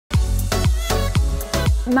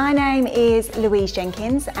My name is Louise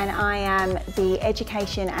Jenkins and I am the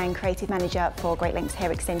Education and Creative Manager for Great Lengths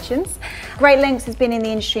Hair Extensions. Great Lengths has been in the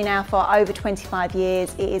industry now for over 25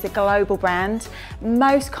 years. It is a global brand,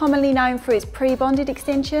 most commonly known for its pre-bonded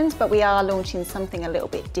extensions, but we are launching something a little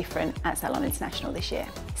bit different at Salon International this year.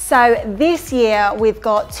 So this year we've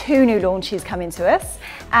got two new launches coming to us.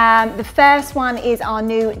 The first one is our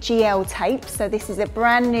new GL tape. So this is a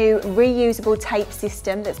brand new reusable tape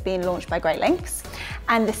system that's being launched by Great Lengths.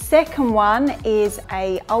 And the second one is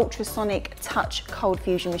a ultrasonic touch cold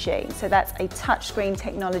fusion machine. So that's a touchscreen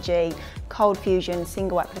technology cold fusion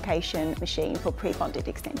single application machine for pre-bonded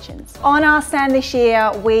extensions. On our stand this year,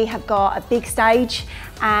 we have got a big stage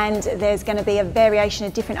and there's going to be a variation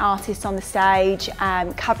of different artists on the stage,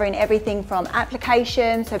 covering everything from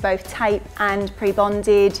application, so both tape and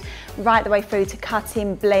pre-bonded, right the way through to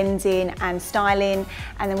cutting, blending and styling.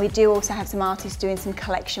 And then we do also have some artists doing some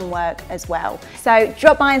collection work as well. So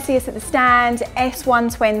drop by and see us at the stand,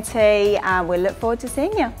 S120, and we'll look forward to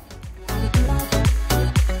seeing you.